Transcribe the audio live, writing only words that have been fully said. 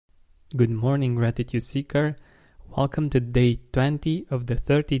Good morning, Gratitude Seeker. Welcome to day 20 of the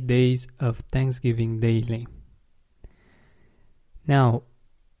 30 days of Thanksgiving Daily. Now,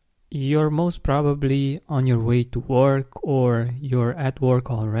 you're most probably on your way to work or you're at work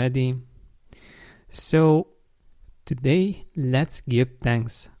already. So, today, let's give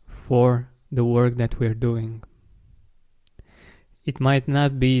thanks for the work that we're doing. It might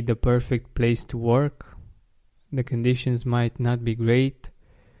not be the perfect place to work. The conditions might not be great.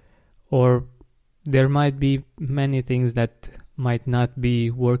 Or there might be many things that might not be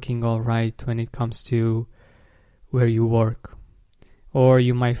working all right when it comes to where you work. Or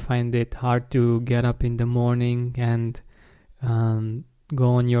you might find it hard to get up in the morning and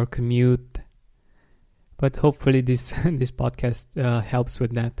go on your commute. But hopefully this podcast helps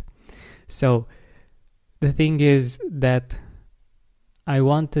with that. So the thing is that I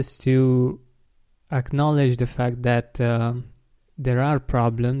want us to acknowledge the fact that there are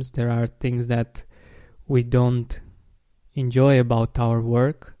problems, there are things that we don't enjoy about our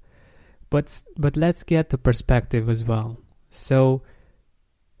work, but let's get the perspective as well. So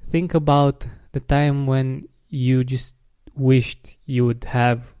think about the time when you just wished you would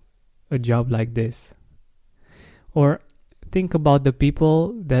have a job like this. Or think about the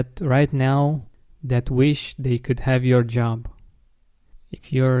people that right now that wish they could have your job.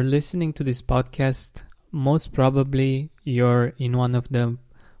 If you're listening to this podcast, most probably you're in one of the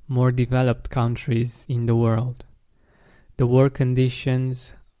more developed countries in the world. The work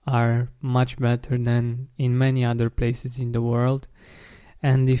conditions are much better than in many other places in the world.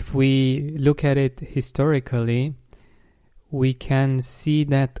 And if we look at it historically, we can see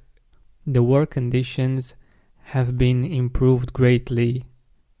that the work conditions have been improved greatly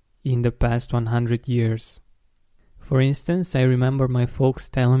in the past 100 years. For instance, I remember my folks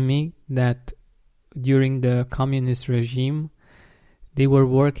telling me that during the communist regime, they were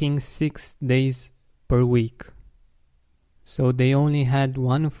working 6 days per week. So they only had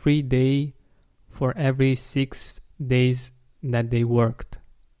one free day for every 6 days that they worked.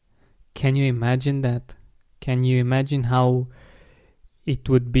 Can you imagine that? Can you imagine how it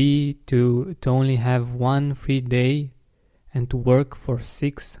would be to only have one free day and to work for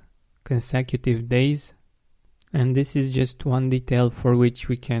 6 consecutive days? And this is just one detail for which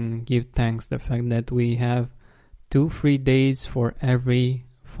we can give thanks, the fact that we have 2 free days for every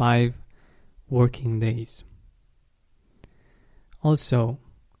 5 working days. Also,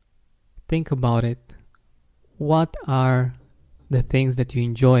 think about it. What are the things that you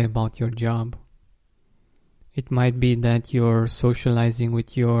enjoy about your job? It might be that you're socializing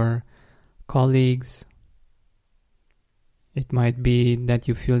with your colleagues. It might be that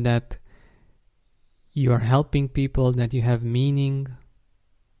you feel that you are helping people, that you have meaning.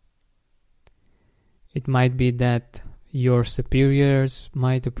 It might be that your superiors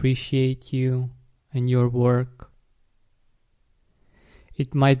might appreciate you and your work.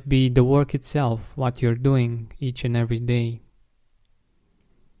 It might be the work itself, what you're doing each and every day.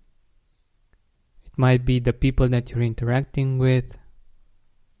 It might be the people that you're interacting with,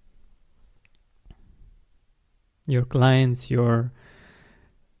 your clients,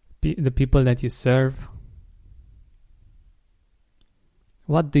 the people that you serve.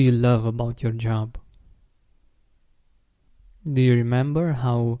 What do you love about your job? Do you remember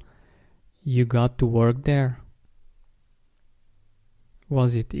how you got to work there?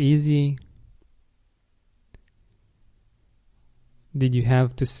 Was it easy? Did you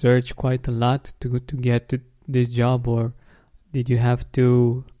have to search quite a lot to get to this job, or did you have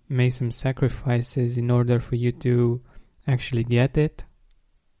to make some sacrifices in order for you to actually get it?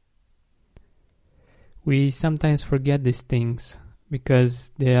 We sometimes forget these things because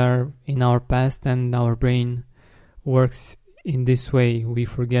they are in our past and our brain works in this way. We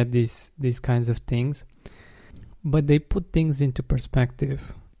forget these kinds of things. But they put things into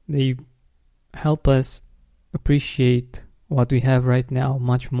perspective. They help us appreciate what we have right now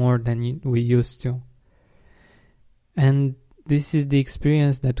much more than we used to. And this is the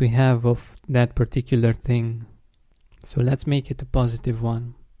experience that we have of that particular thing. So let's make it a positive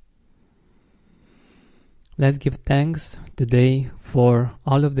one. Let's give thanks today for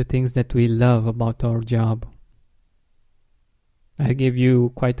all of the things that we love about our job. I gave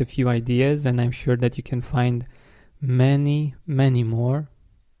you quite a few ideas, and I'm sure that you can find many, many more.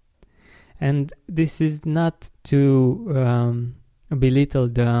 And this is not to belittle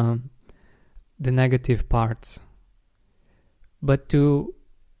the negative parts, but to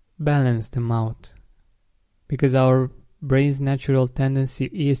balance them out. Because our brain's natural tendency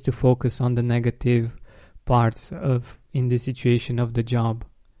is to focus on the negative parts in the situation of the job.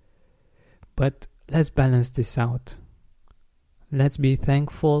 But let's balance this out. Let's be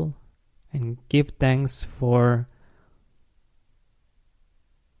thankful and give thanks for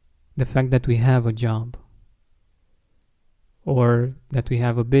the fact that we have a job or that we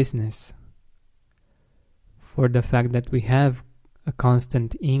have a business, for the fact that we have a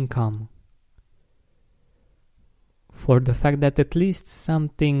constant income, for the fact that at least some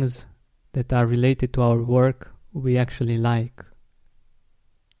things that are related to our work we actually like.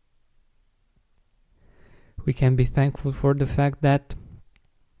 We can be thankful for the fact that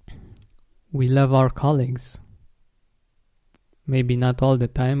we love our colleagues. Maybe not all the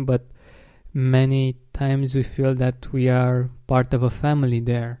time, but many times we feel that we are part of a family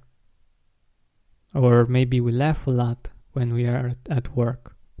there. Or maybe we laugh a lot when we are at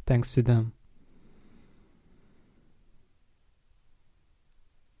work, thanks to them.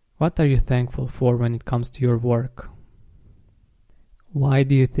 What are you thankful for when it comes to your work? Why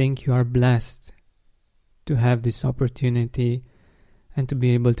do you think you are blessed to have this opportunity and to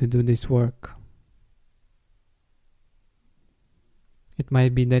be able to do this work? It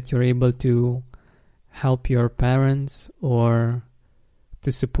might be that you're able to help your parents or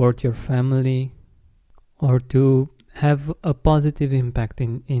to support your family or to have a positive impact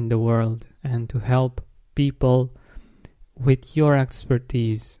in the world and to help people with your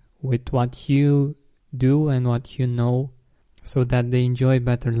expertise, with what you do and what you know, so that they enjoy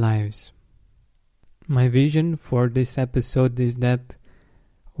better lives. My vision for this episode is that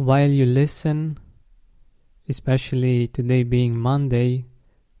while you listen, especially today being Monday,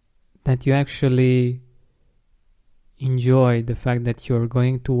 that you actually enjoy the fact that you're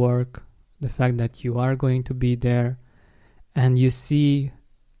going to work, the fact that you are going to be there, and you see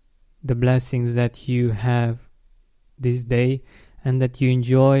the blessings that you have this day, and that you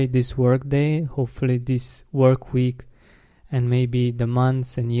enjoy this work day, hopefully this work week, and maybe the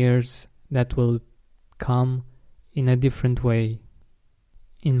months and years that will come in a different way.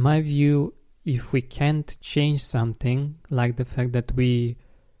 In my view, if we can't change something, like the fact that we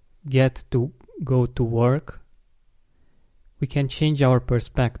get to go to work, we can change our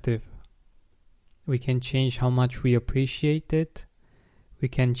perspective. We can change how much we appreciate it. We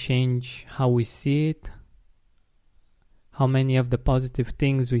can change how we see it, how many of the positive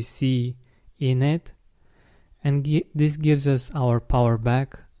things we see in it. And this gives us our power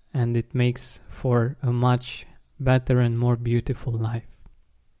back, and it makes for a much better and more beautiful life.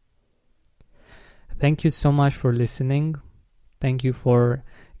 Thank you so much for listening. Thank you for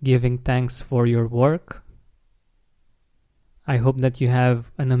giving thanks for your work. I hope that you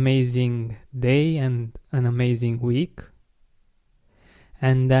have an amazing day and an amazing week,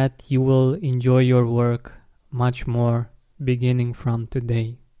 and that you will enjoy your work much more beginning from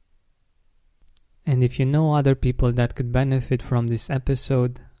today. And if you know other people that could benefit from this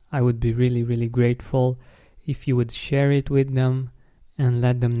episode, I would be really, really grateful if you would share it with them and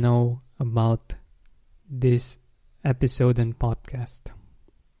let them know about this episode and podcast.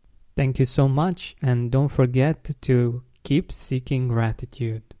 Thank you so much, and don't forget to keep seeking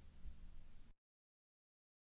gratitude.